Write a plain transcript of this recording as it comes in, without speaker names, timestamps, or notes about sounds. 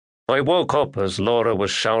I woke up as Laura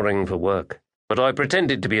was showering for work, but I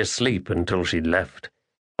pretended to be asleep until she'd left.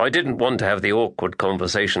 I didn't want to have the awkward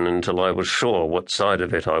conversation until I was sure what side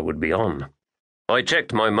of it I would be on. I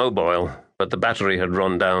checked my mobile, but the battery had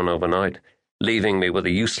run down overnight, leaving me with a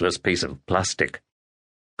useless piece of plastic.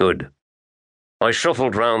 Good. I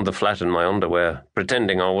shuffled round the flat in my underwear,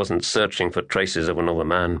 pretending I wasn't searching for traces of another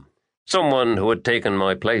man, someone who had taken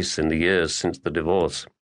my place in the years since the divorce.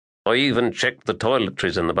 I even checked the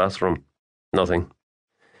toiletries in the bathroom. Nothing.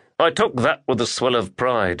 I took that with a swell of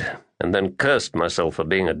pride, and then cursed myself for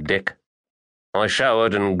being a dick. I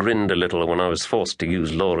showered and grinned a little when I was forced to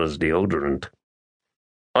use Laura's deodorant.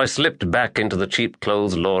 I slipped back into the cheap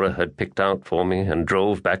clothes Laura had picked out for me and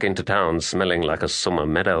drove back into town smelling like a summer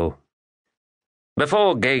meadow.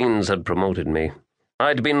 Before Gaines had promoted me,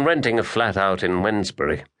 I'd been renting a flat out in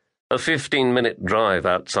Wednesbury, a 15-minute drive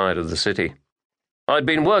outside of the city. I'd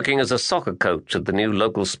been working as a soccer coach at the new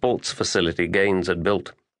local sports facility Gaines had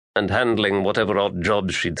built, and handling whatever odd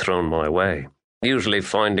jobs she'd thrown my way, usually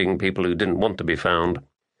finding people who didn't want to be found.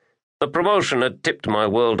 The promotion had tipped my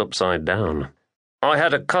world upside down. I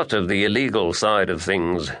had a cut of the illegal side of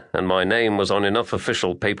things, and my name was on enough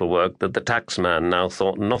official paperwork that the taxman now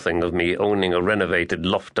thought nothing of me owning a renovated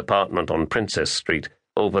loft apartment on Princess Street,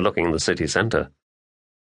 overlooking the city centre.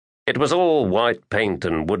 It was all white paint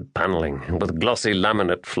and wood panelling, with glossy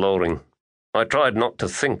laminate flooring. I tried not to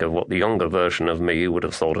think of what the younger version of me would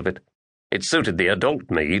have thought of it. It suited the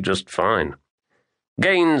adult me just fine.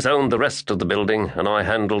 Gaines owned the rest of the building, and I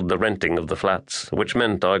handled the renting of the flats, which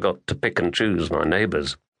meant I got to pick and choose my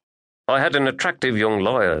neighbours. I had an attractive young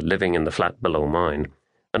lawyer living in the flat below mine,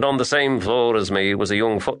 and on the same floor as me was a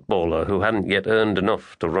young footballer who hadn't yet earned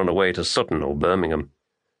enough to run away to Sutton or Birmingham.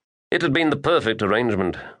 It had been the perfect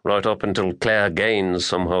arrangement, right up until Claire Gaines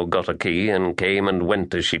somehow got a key and came and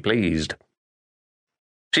went as she pleased.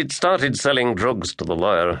 She'd started selling drugs to the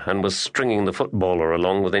lawyer and was stringing the footballer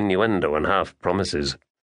along with innuendo and half-promises.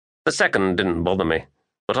 The second didn't bother me,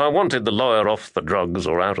 but I wanted the lawyer off the drugs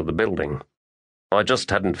or out of the building. I just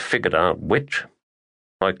hadn't figured out which.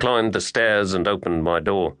 I climbed the stairs and opened my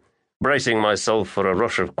door, bracing myself for a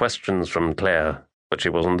rush of questions from Claire, but she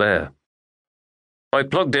wasn't there. I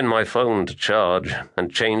plugged in my phone to charge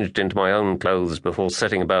and changed into my own clothes before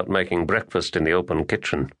setting about making breakfast in the open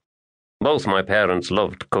kitchen. Both my parents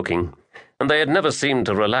loved cooking, and they had never seemed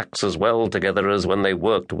to relax as well together as when they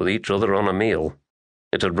worked with each other on a meal.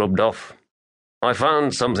 It had rubbed off. I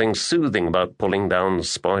found something soothing about pulling down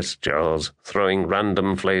spice jars, throwing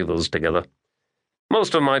random flavours together.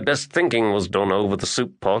 Most of my best thinking was done over the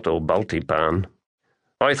soup pot or balti pan.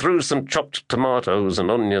 I threw some chopped tomatoes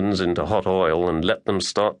and onions into hot oil and let them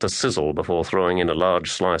start to sizzle before throwing in a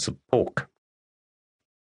large slice of pork.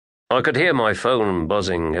 I could hear my phone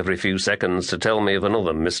buzzing every few seconds to tell me of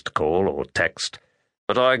another missed call or text,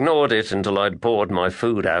 but I ignored it until I'd poured my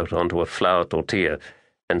food out onto a flour tortilla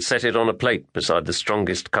and set it on a plate beside the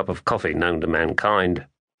strongest cup of coffee known to mankind.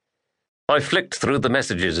 I flicked through the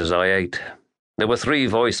messages as I ate. There were 3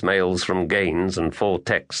 voicemails from Gaines and 4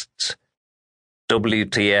 texts.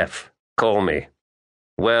 WTF, call me.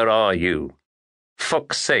 Where are you?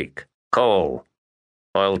 Fuck's sake, call.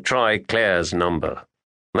 I'll try Claire's number.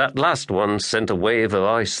 That last one sent a wave of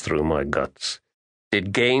ice through my guts.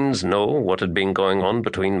 Did Gaines know what had been going on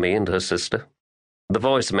between me and her sister? The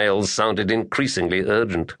voicemails sounded increasingly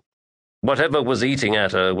urgent. Whatever was eating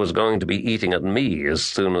at her was going to be eating at me as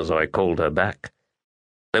soon as I called her back.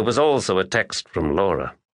 There was also a text from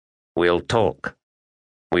Laura. We'll talk.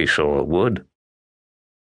 We sure would.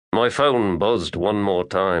 My phone buzzed one more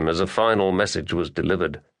time as a final message was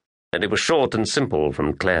delivered, and it was short and simple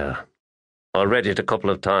from Claire. I read it a couple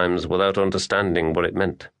of times without understanding what it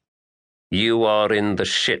meant. You are in the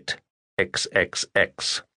shit,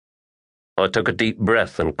 XXX. I took a deep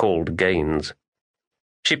breath and called Gaines.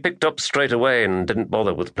 She picked up straight away and didn't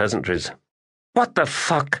bother with pleasantries. What the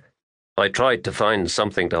fuck? I tried to find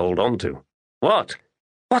something to hold on to. What?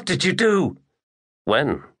 What did you do?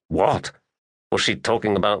 When? What? Was she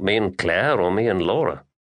talking about me and Claire or me and Laura?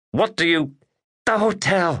 What do you... The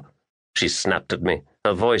hotel, she snapped at me,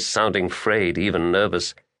 her voice sounding frayed, even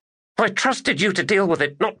nervous. I trusted you to deal with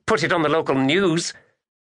it, not put it on the local news.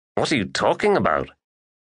 What are you talking about?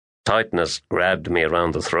 Tightness grabbed me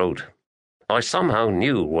around the throat. I somehow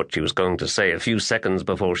knew what she was going to say a few seconds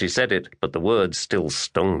before she said it, but the words still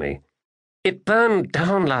stung me. It burned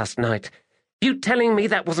down last night. You telling me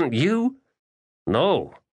that wasn't you?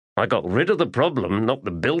 No. I got rid of the problem, not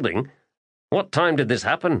the building. What time did this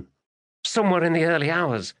happen? Somewhere in the early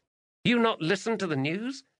hours. You not listen to the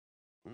news?